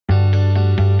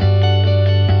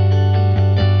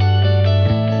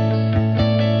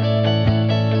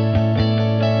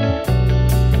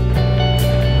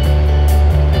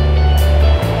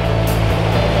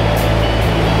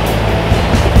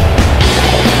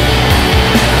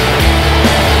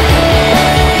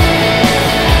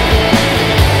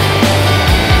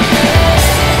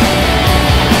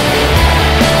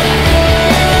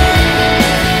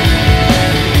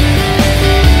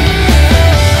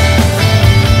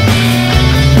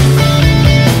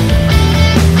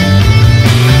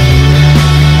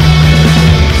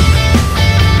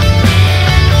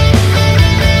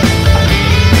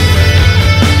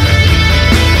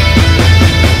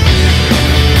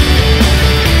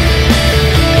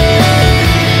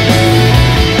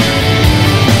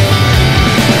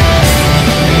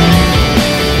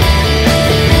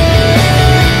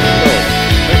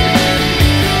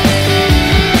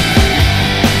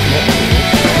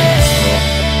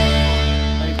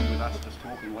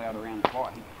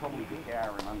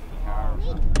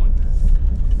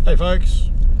Hey folks,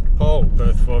 Paul,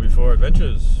 Perth FourbeeFour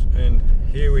Adventures, and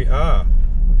here we are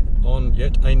on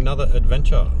yet another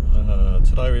adventure.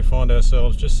 Today we find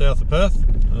ourselves just south of Perth,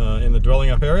 in the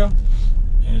Dwellingup area,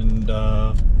 and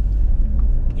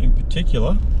in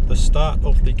particular the start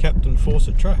of the Captain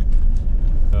Fawcett track.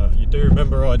 You do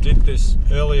remember I did this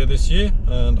earlier this year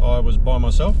and I was by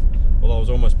myself. Well, I was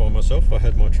almost by myself. I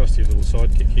had my trusty little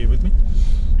sidekick here with me,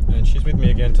 and she's with me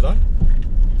again today.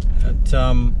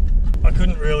 I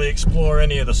couldn't really explore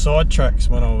any of the side tracks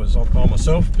when I was by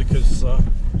myself because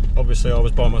obviously I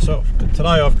was by myself. But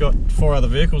today I've got 4 other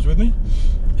vehicles with me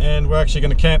and we're actually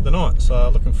going to camp the night. So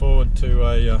looking forward to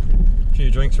a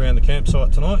few drinks around the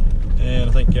campsite tonight, and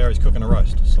I think Gary's cooking a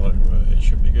roast, so it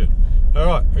should be good.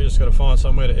 Alright, we just got to find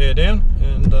somewhere to air down,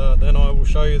 and then I will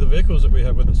show you the vehicles that we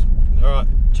have with us. Alright,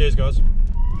 cheers guys.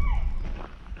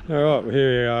 Alright, well,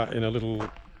 here we are in a little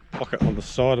pocket on the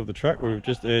side of the track where we've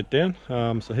just aired down.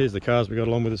 So here's the cars we got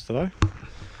along with us today.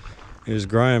 Here's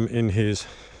Graham in his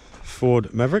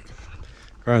Ford Maverick.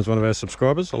 Graham's one of our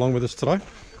subscribers along with us today.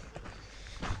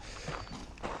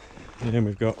 And then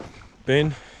we've got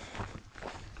Ben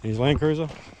in his Land Cruiser.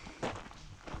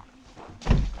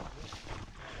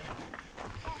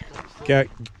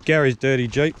 Gary's dirty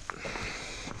Jeep.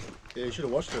 Yeah, you should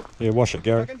have washed it. Yeah, wash it,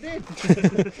 Gary. I did.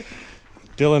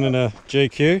 Dylan in a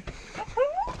GQ.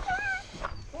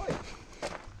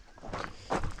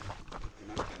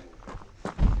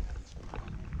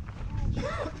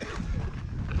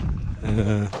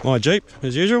 My Jeep,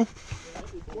 as usual.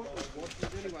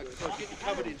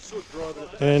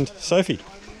 And Sophie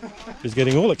is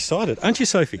getting all excited. Aren't you,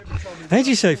 Sophie? Ain't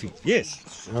you, Sophie?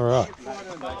 Yes. All right.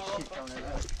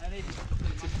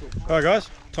 All right, guys.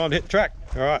 Time to hit the track.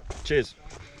 All right. Cheers.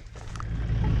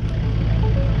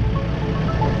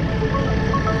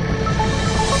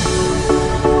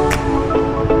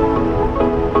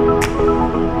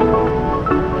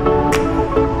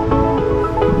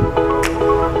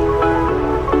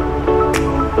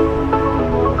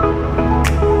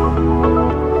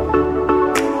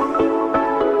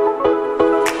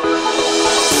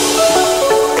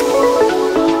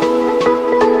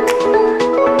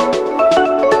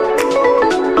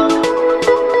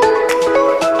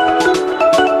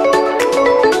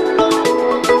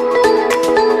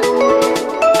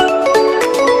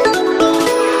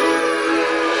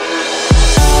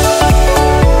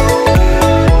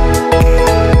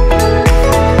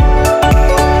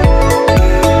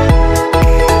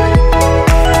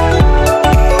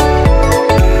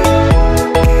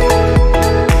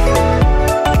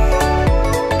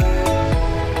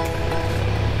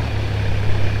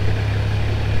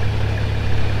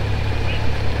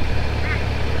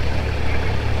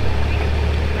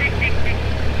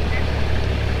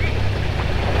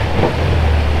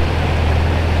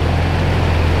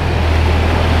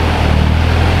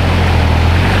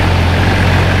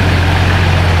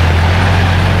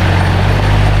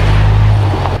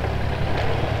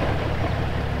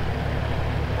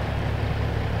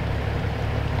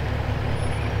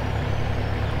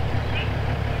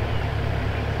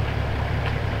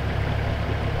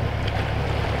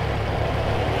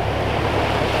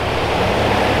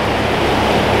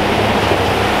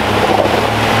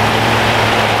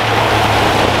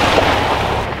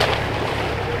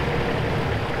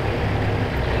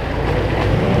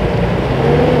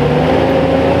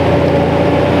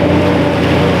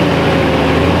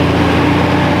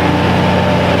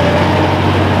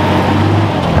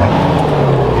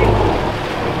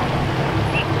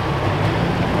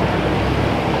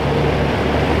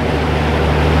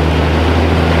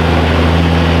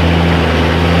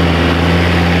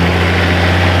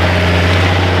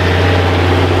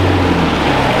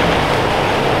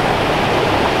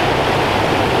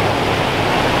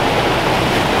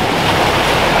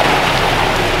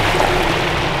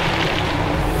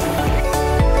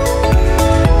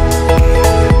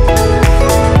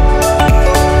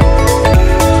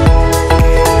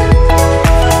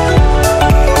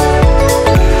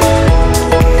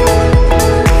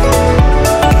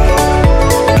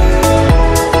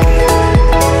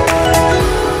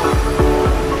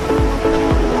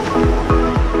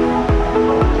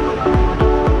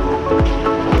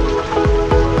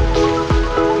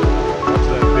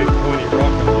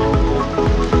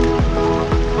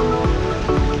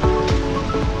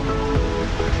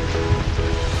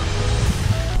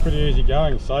 Pretty easy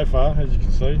going so far, as you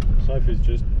can see. Sophie's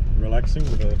just relaxing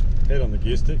with her head on the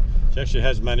gear stick. She actually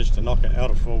has managed to knock it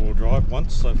out of 4-wheel drive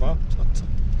once so far.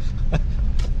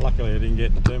 Luckily I didn't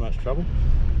get into too much trouble.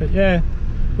 But yeah,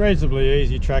 reasonably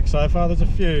easy track so far. There's a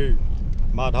few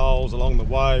mud holes along the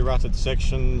way, rutted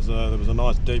sections. There was a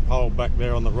nice deep hole back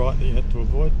there on the right that you had to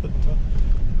avoid, but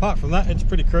apart from that, it's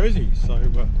pretty cruisy. So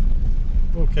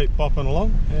we'll keep bopping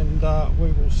along, and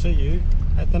we will see you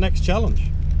at the next challenge.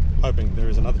 Hoping there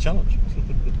is another challenge.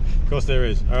 Of course there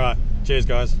is. All right, cheers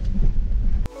guys.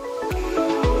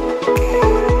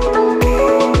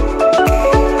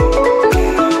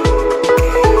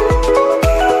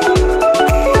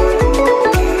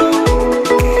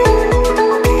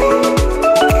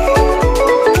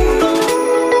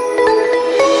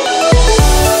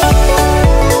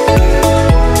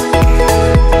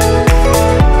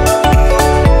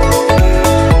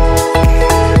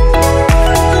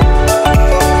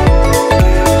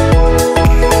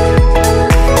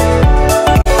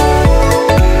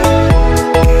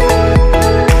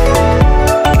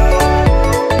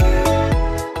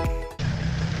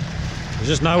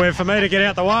 There's just nowhere for me to get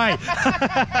out the way. It's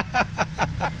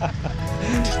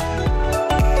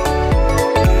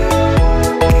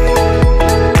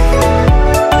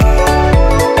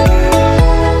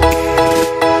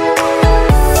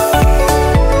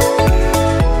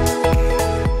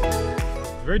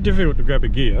very difficult to grab a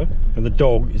gear and the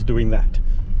dog is doing that.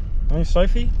 Hey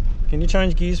Sophie, can you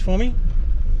change gears for me?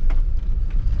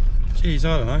 Geez,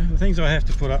 I don't know, the things I have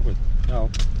to put up with.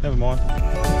 Oh, never mind.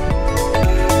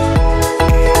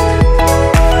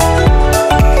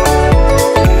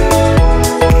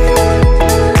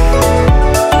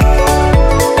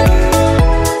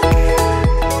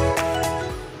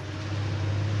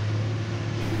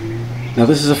 Now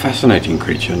this is a fascinating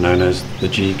creature known as the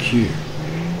GQ,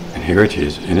 and here it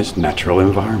is in its natural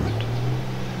environment.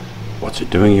 What's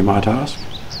it doing, you might ask?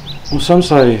 Well, some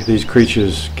say these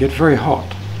creatures get very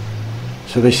hot,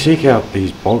 so they seek out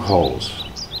these bog holes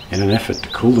in an effort to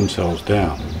cool themselves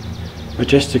down,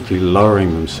 majestically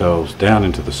lowering themselves down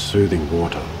into the soothing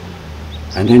water,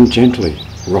 and then gently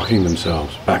rocking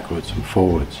themselves backwards and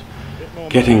forwards,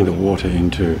 getting the water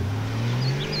into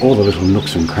all the little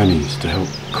nooks and crannies to help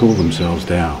cool themselves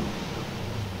down.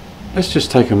 Let's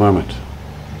just take a moment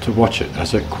to watch it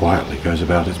as it quietly goes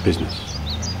about its business.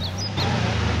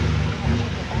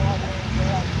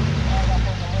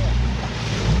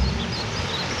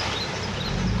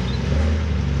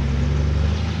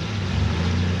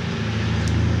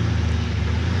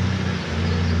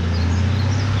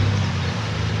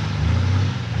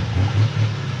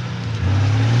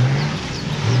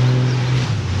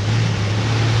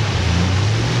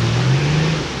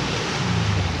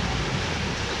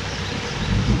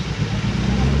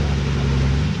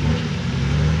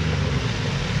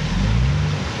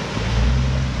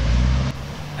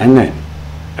 And then,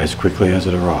 as quickly as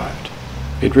it arrived,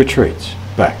 it retreats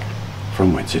back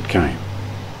from whence it came.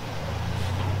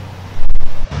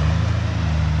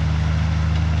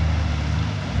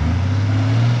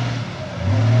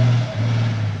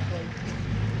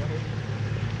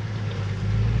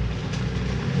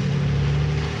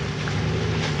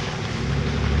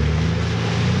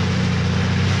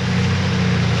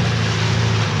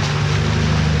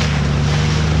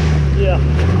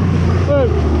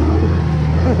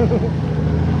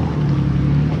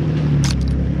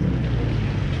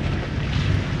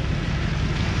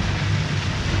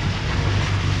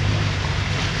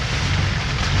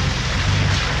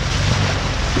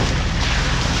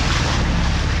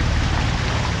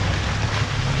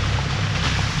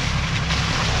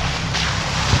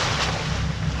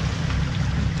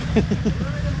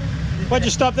 What'd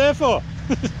you stop there for?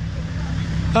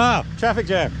 Ah, traffic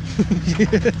jam.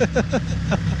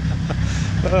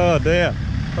 Oh dear.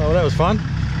 Oh, that was fun.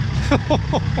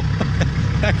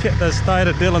 Back at the state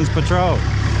of Dylan's patrol.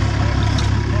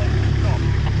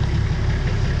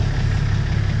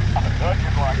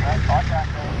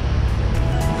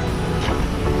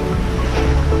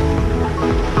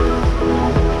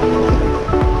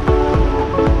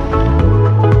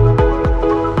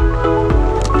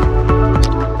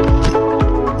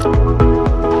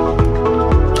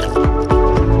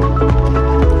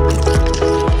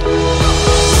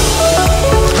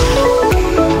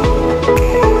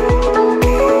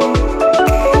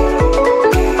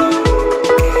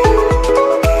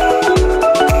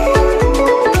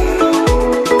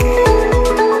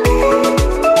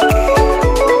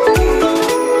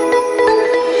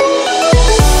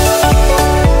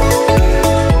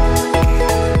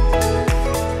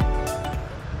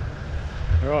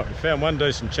 Alright, we found one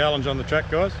decent challenge on the track,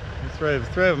 guys. Three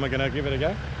of them are going to give it a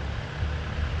go.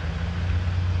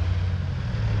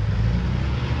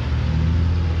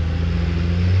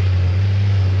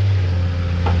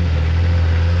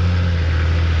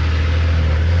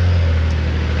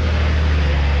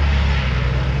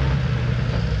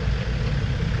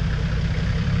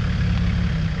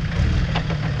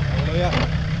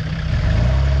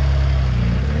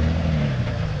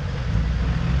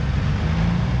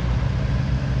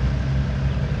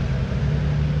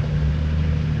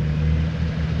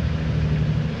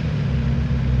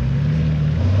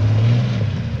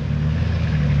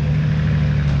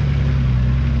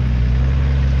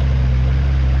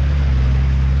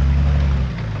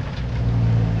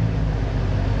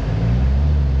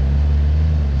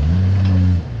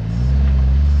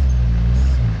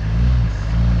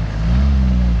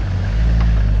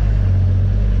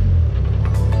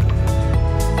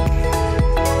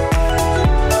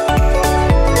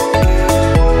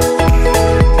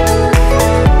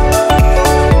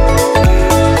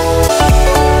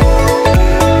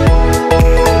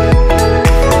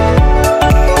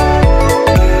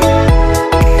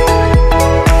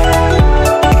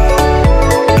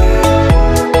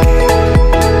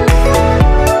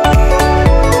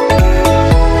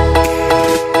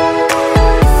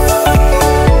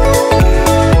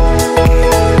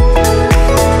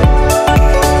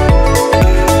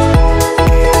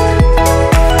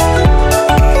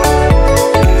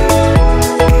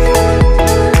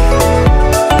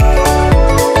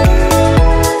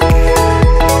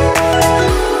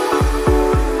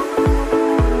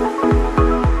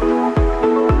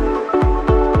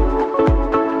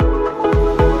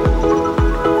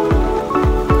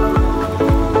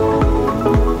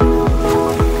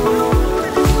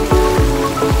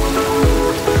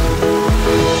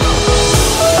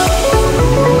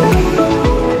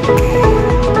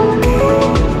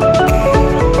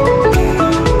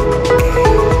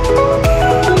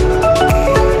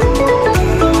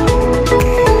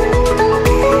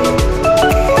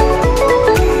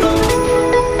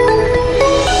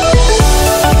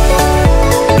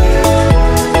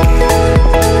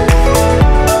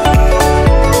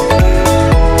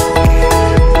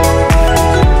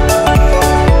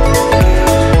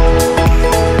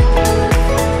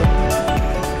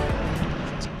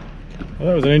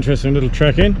 was an interesting little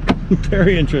trek in.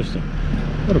 Very interesting.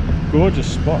 What a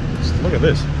gorgeous spot. Just look at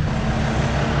this.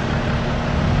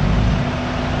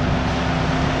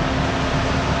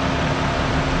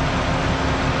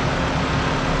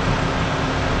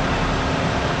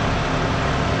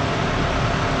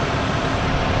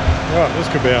 Right, this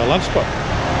could be our lunch spot,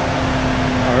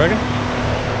 I reckon.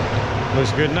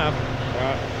 Looks good enough.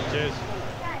 Alright, cheers.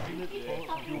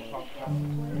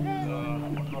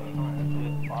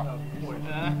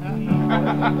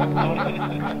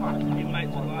 Your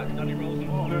mates are like Johnny rolls and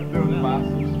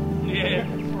yeah.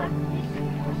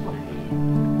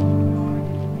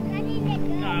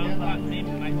 No, it was like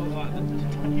them mates were like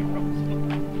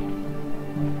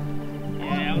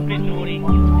yeah, I was a bit naughty.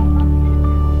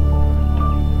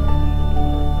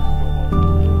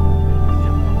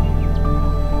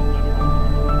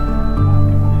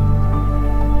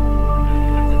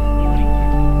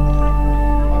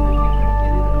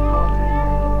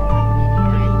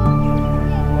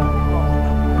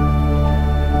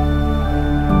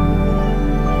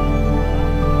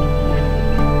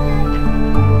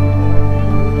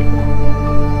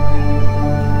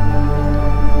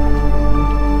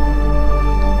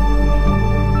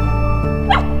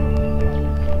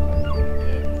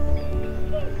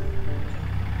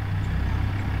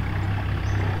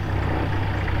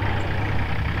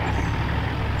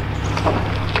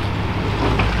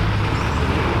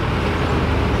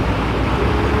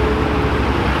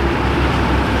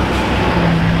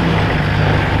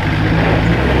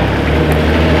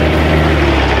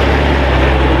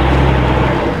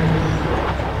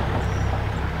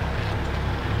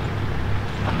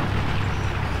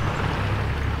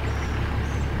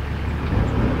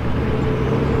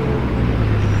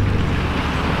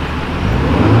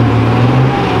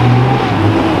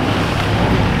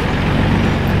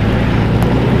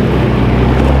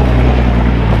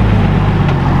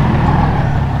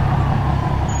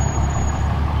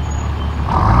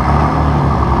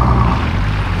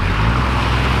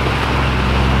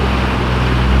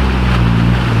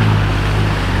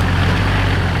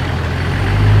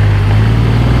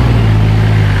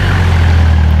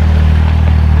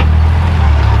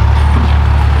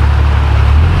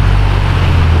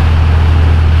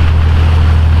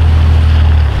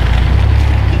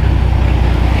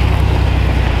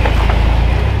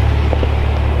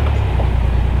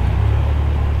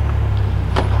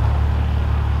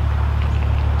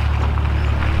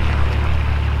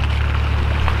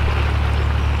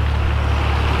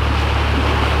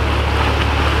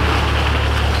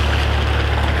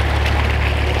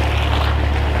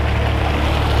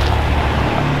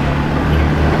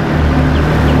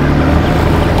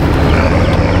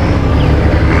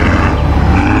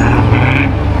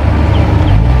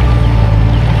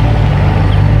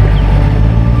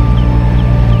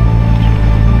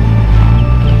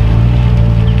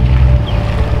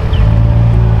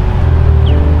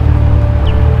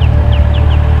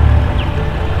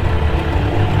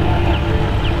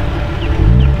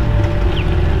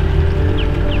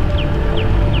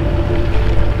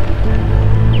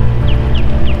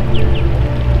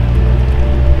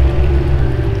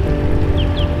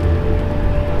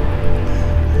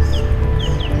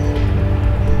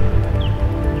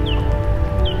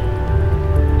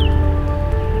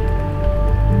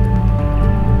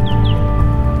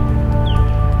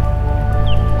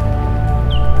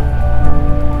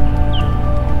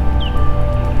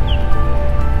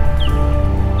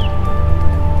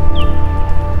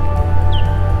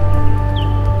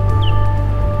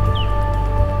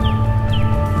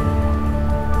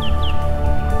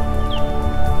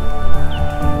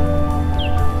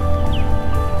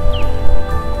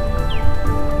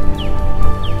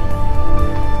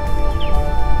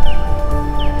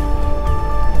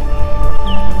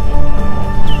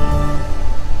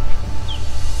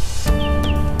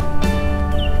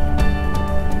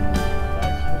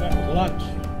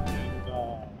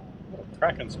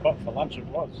 cracking spot for lunch it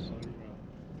was. So,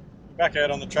 back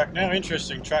out on the track now.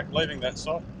 Interesting track leaving that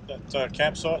site, that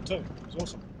campsite too. It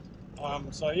was awesome.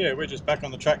 So yeah, we're just back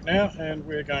on the track now, and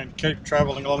we're going to keep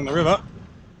travelling along the river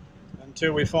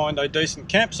until we find a decent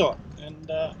campsite, and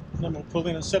then we'll pull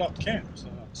in and set up camp. So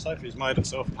Sophie's made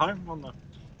herself at home on the.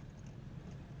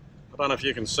 I don't know if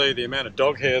you can see the amount of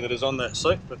dog hair that is on that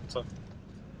seat, but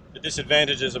the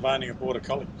disadvantages of owning a border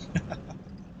collie.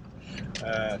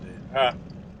 Alright,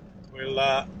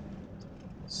 we'll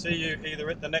see you either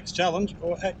at the next challenge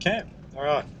or at camp.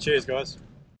 Alright, cheers guys.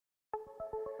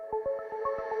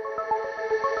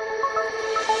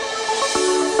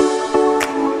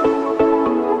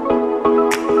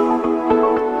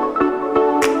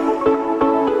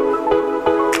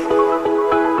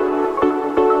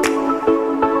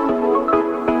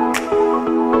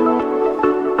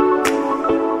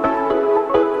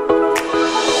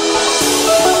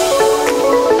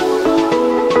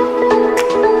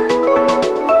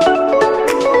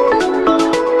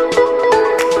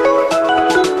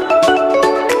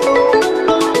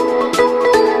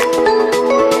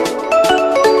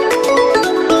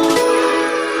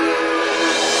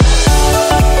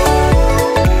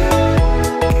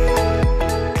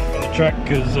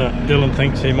 because Dylan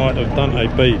thinks he might have done a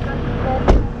bead.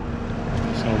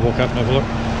 Just gonna walk up and have a look.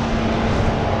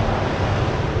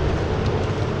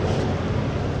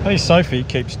 Hey, Sophie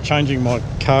keeps changing my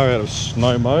car out of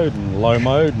snow mode and low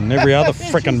mode and every other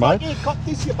frickin' mode. Like, yeah, cop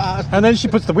this, you bastard. And then she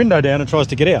puts the window down and tries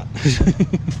to get out.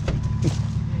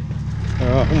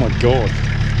 Oh my god.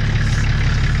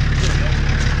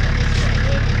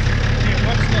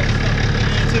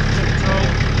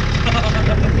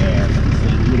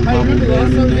 Hey, remember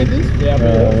last time we did this? Yeah,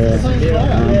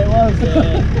 it was.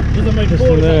 Doesn't make Just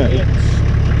in there.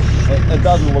 It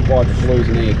doesn't look like it's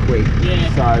losing air quick.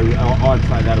 Yeah. So I'd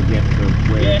say that'll get to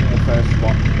where the first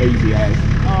spot easy as.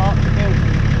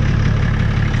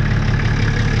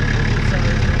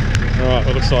 Alright,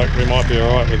 well, looks like we might be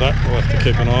alright with that. We'll have to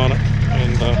keep an eye on it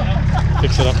and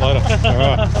fix it up later.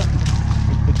 Alright.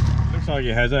 Looks like he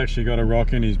has actually got a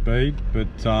rock in his bead, but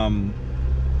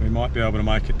we might be able to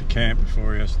make it to camp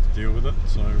before he has to deal with it.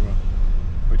 So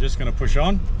we're just going to push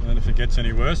on, and if it gets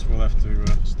any worse, we'll have to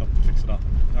stop and fix it up.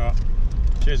 Alright,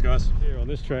 cheers guys. Here on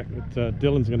this track that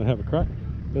Dylan's going to have a crack.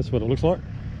 That's what it looks like.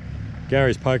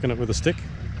 Gary's poking it with a stick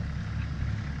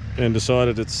and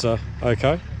decided it's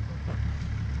okay.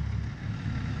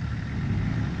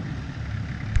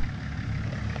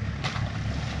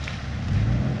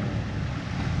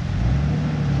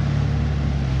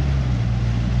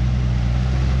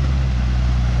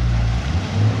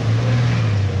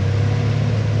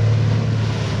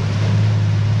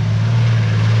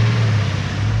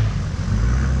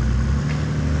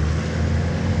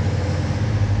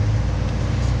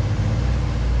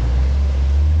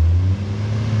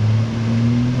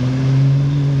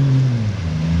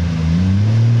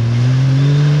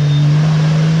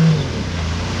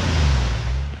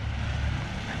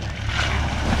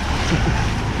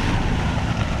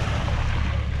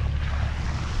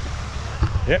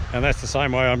 Yep, and that's the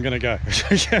same way I'm going to go.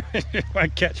 You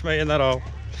won't catch me in that hole.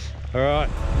 All right.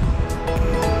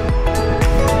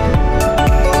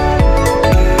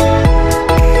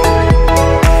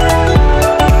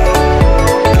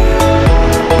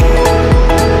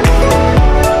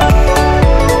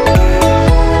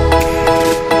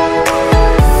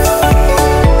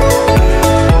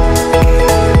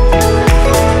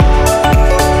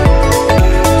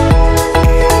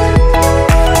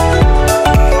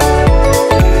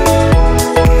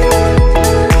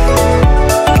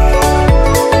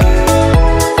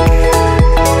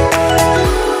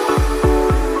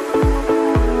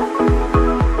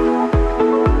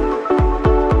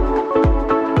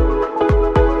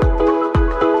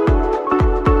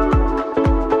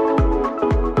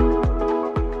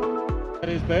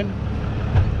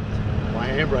 My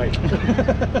handbrake.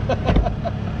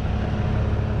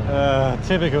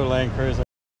 Typical Land Cruiser.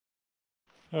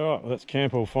 Alright, well, that's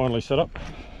camp all finally set up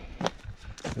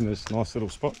in this nice little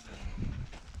spot.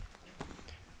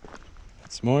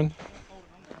 That's mine.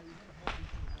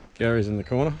 Gary's in the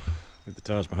corner with the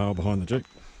Taj Mahal behind the Jeep.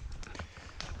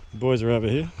 The boys are over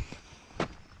here.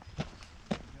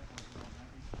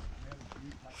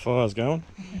 Fire's going.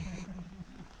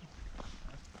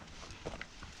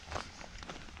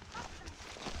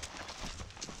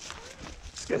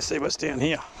 Let's go see what's down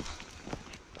here.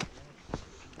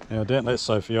 Now don't let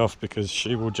Sophie off because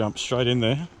she will jump straight in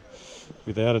there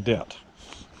without a doubt.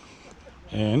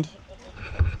 And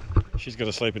she's got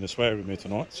to sleep in the swag with me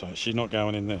tonight, so she's not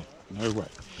going in there. No way.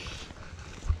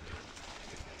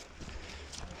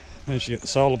 Then she get the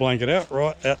solar blanket out,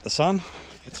 right out the sun,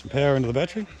 get some power into the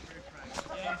battery.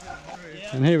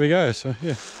 And here we go, so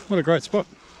yeah, what a great spot.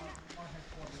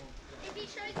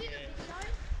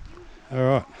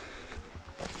 Alright,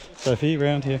 Sophie,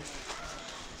 round here.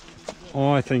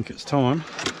 I think it's time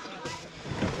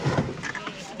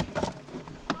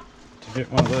to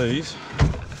get one of these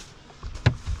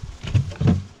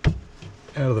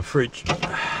out of the fridge.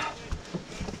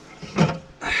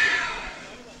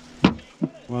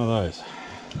 One of those.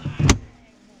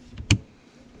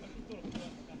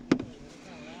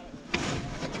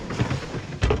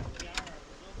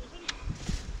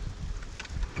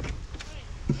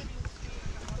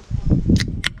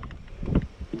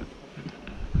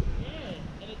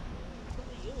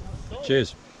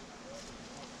 Cheers.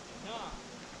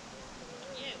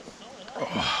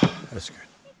 Oh, that's good.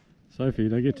 Sophie,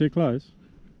 don't get too close.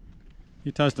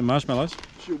 You toasting marshmallows?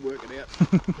 She'll work it out. A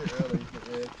bit early, but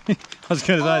yeah. I was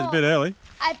going to say it's a bit early.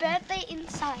 I burnt the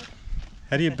inside.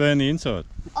 How do you burn the inside?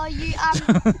 Oh, you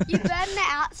you burn the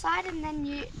outside and then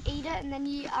you eat it and then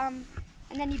you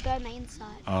burn the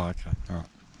inside. Oh, okay, all right.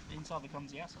 The inside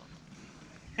becomes the outside.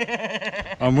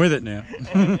 I'm with it now.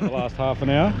 The last half an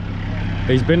hour,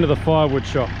 he's been to the firewood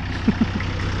shop.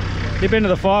 You been to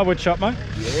the firewood shop, mate?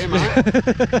 Yeah, mate.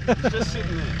 Just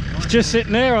sitting there. It's just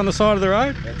sitting there on the side of the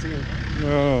road? That's it.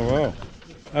 Oh, well.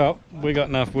 Oh, we got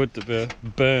enough wood to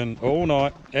burn all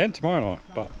night and tomorrow night,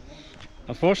 but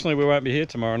unfortunately we won't be here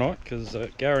tomorrow night because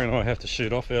Gary and I have to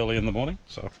shoot off early in the morning,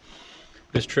 so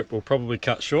this trip will probably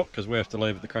cut short because we have to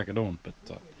leave at the crack of dawn. But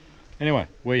anyway,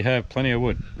 we have plenty of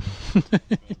wood.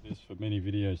 This for many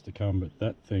videos to come, but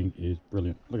that thing is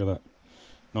brilliant. Look at that.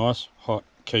 Nice hot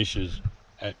quiches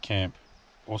at camp.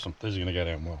 Awesome. These are going to go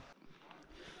down well.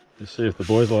 Let's see if the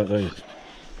boys like these.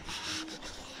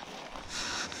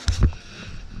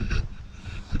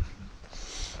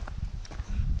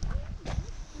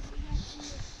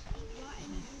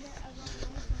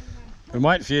 We're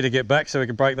waiting for you to get back so we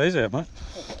can break these out, mate.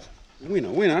 Winner,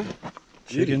 winner.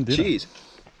 Chicken dinner. Cheese.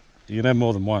 You can have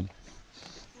more than one.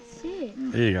 Sick.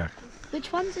 There you go.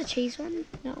 Which one's the cheese one?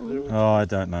 That one. Oh, I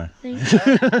don't know.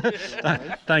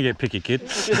 Don't get picky, kid.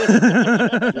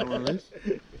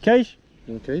 Quiche?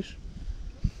 Quiche?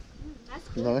 That's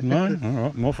good. No?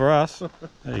 Alright, more for us.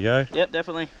 There you go. Yep,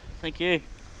 definitely. Thank you.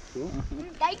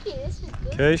 Thank you, this is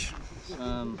good. Quiche.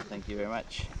 Thank you very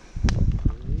much.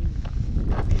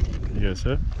 There you go,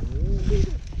 sir.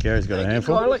 Gary's got a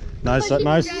handful. Kylie. No,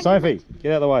 no, Sophie,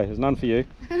 get out of the way. There's none for you.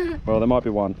 Well, there might be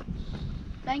one.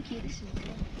 Thank you, this is good.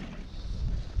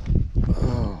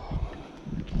 Oh.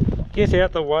 Get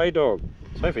out the way, dog.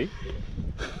 Sophie.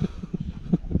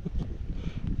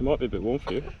 It might be a bit warm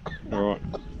for you. Alright.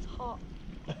 It's hot.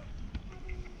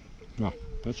 No,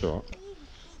 that's alright.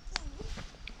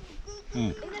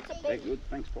 I think that's a big Good,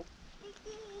 thanks, Paul.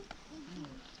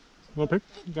 Well, pig,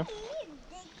 go.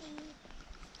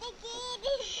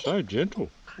 So gentle.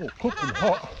 Oh, cook them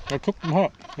hot. I cooked them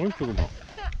hot. I cook them hot.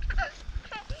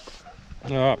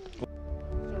 Alright.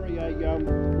 Sorry, a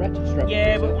ratchet strap.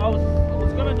 Yeah, but I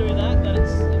was gonna do that, but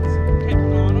it's kept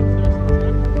going on for the rest of the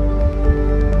trip.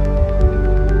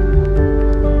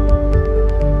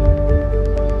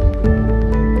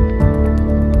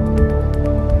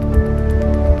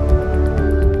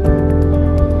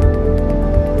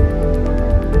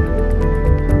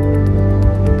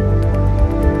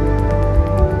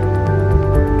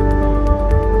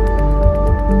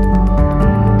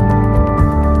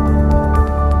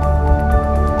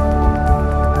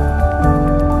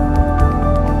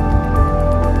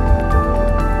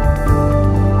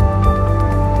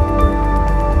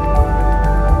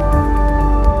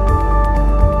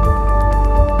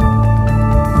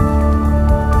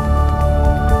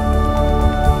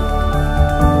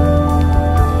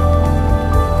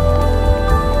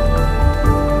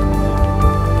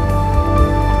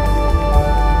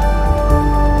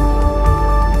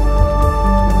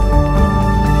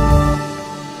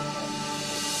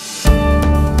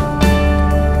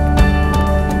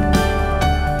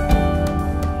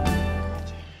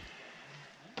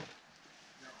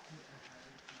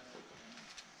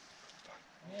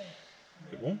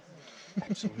 Bit warm?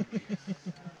 Absolutely.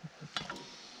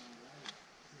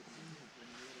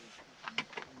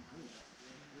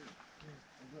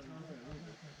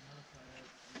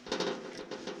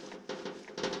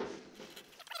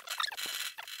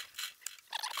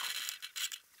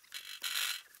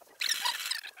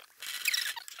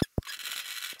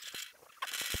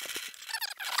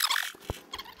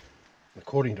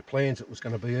 According to plans, it was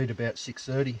going to be at about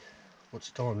 6:30. What's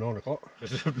the time? 9 o'clock? I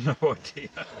have no idea.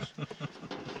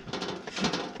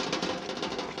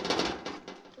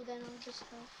 Well, then I'll just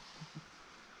have.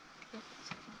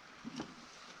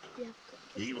 Yeah,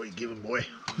 You what you giving, boy?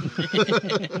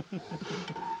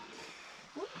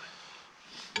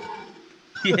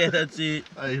 Yeah, that's it.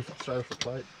 Hey, throw for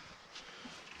plate.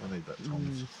 I need that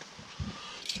Thomas.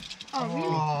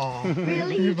 Oh, really?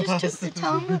 Really? You just took the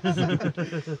tongue?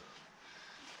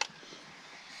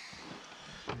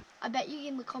 I bet you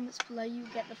in the comments below you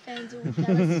get the fans all jealous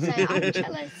and say, I'm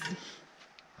jealous.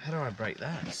 How do I break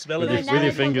that? Smell With it. your- with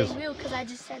your fingers. real because I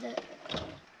just said it.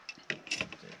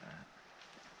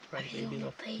 Break Heal it your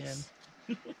off piece.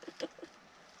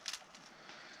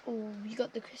 Oh, you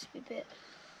got the crispy bit.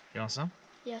 You want some?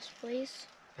 Yes, please.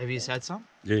 Have you just had some?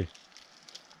 Yeah.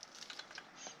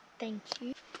 Thank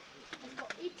you. I've got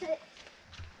to eat it.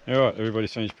 Alright, everybody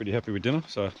seems pretty happy with dinner,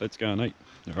 so let's go and eat.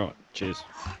 Alright, cheers.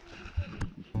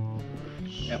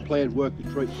 Our plan worked a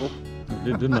treat, Paul. It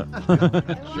did, didn't it?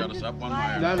 Shut us up one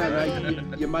way.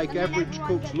 No. You make average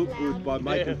cooks look good by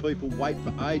making people wait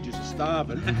for ages of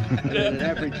starving, and then an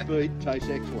average feed tastes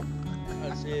excellent.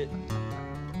 That's it.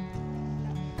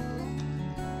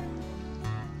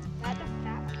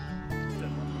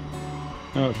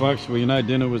 Alright folks, well you know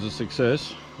dinner was a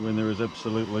success when there is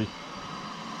absolutely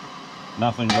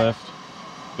nothing left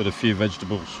but a few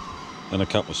vegetables. and a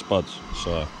couple of spuds,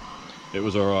 so it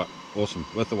was alright. Awesome,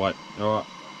 worth the wait. Alright,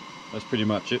 that's pretty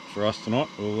much it for us tonight.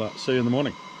 We'll see you in the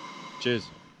morning. Cheers.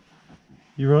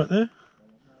 You right there?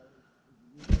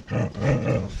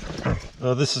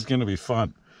 Oh, this is going to be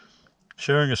fun.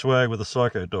 Sharing a swag with a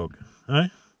psycho dog, eh?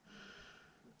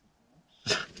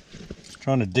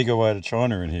 Trying to dig away to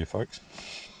China in here, folks.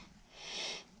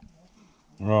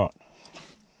 Right.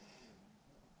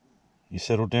 You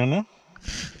settled down now?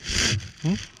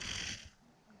 Hmm?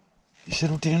 You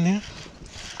settled down now?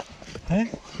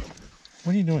 Hey?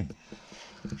 What are you doing?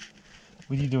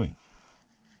 What are you doing?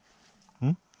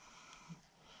 Hmm?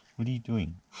 What are you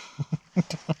doing?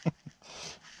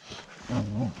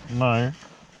 No.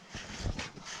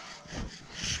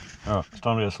 Alright, it's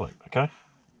time to go to sleep, okay?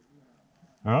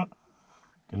 Alright?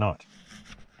 Good night.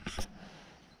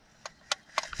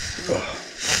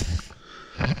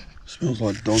 Smells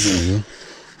like dog in here.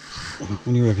 What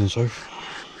do you reckon, Soph?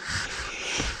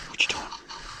 What you doing?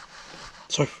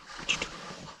 Soph, what you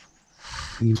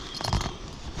doing?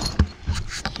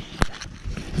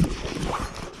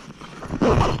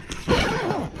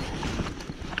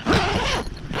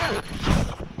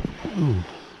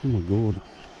 Oh my god.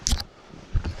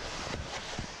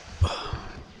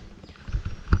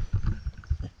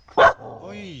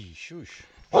 Oi, shush.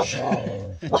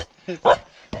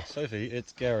 Sophie,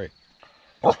 it's Gary.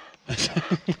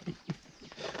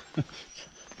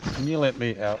 Can you let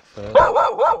me out first?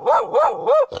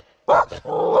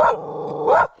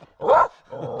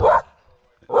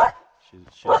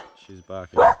 She's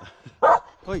barking.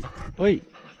 Oi, oi.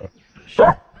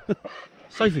 Shush.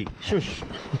 Sophie, shush.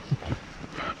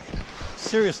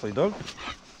 Seriously, dog.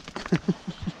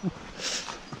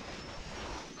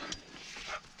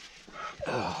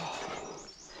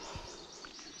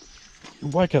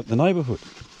 Wake up the neighbourhood.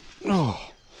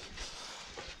 Oh.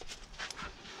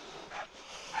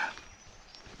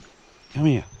 Come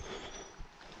here.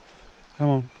 Come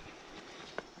on.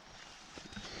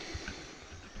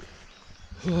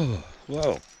 Oh,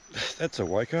 well, that's a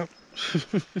wake up.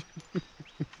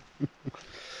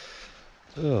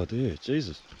 Oh dear,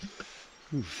 Jesus.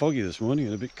 Foggy this morning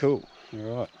and a bit cool.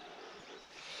 Alright.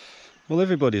 Well,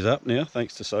 everybody's up now,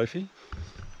 thanks to Sophie.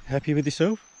 Happy with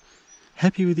yourself?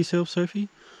 Happy with yourself, Sophie?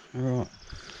 Alright.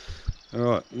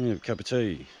 Alright, I'm going to have a cup of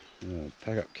tea,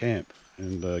 pack up camp,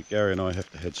 and Gary and I have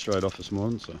to head straight off this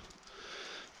morning, so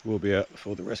we'll be out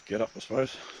before the rest get up, I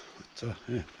suppose. But,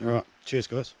 yeah, alright. Cheers,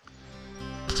 guys.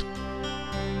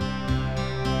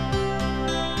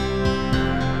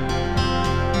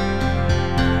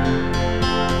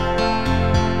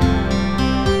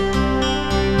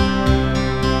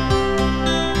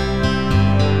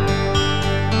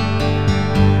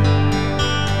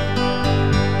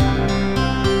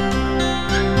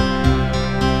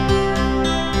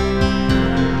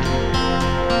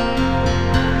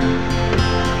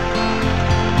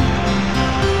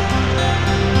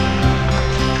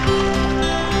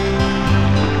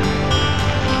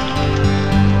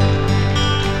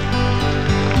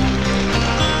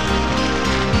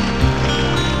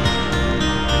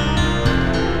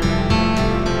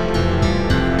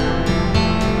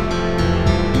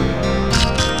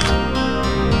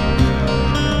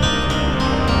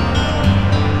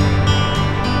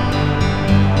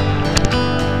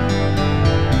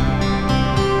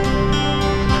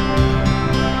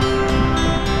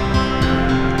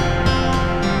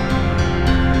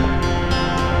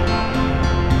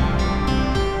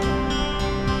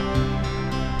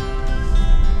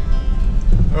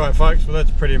 Alright folks, well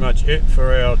that's pretty much it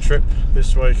for our trip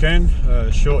this weekend.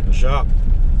 Short and sharp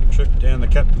trip down the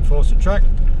Captain Fawcett track.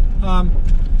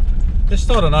 It's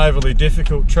not an overly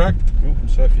difficult track. Oh,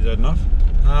 Sophie's had enough.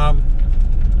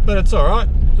 But it's alright.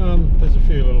 There's a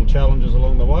few little challenges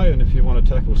along the way, and if you want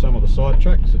to tackle some of the side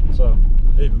tracks, it's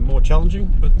even more challenging.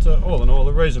 But all in all,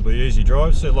 a reasonably easy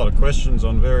drive. See a lot of questions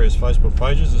on various Facebook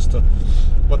pages as to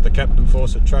what the Captain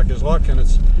Fawcett track is like, and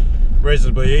it's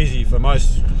reasonably easy for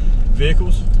most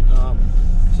vehicles,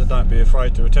 so don't be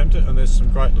afraid to attempt it, and there's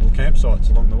some great little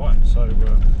campsites along the way. So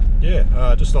yeah,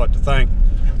 I'd just like to thank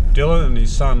Dylan and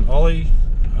his son Ollie,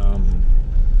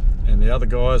 and the other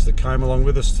guys that came along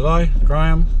with us today,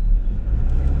 Graham.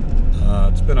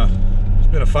 It's been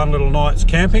a fun little night's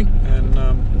camping, and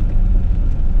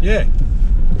yeah,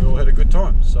 we all had a good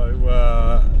time.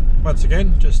 So once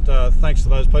again, just thanks to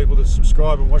those people that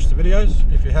subscribe and watch the videos.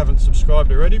 If you haven't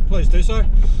subscribed already, please do so,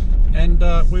 and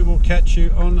we will catch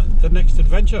you on the next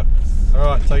adventure.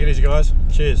 Alright, take it easy guys.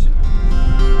 Cheers.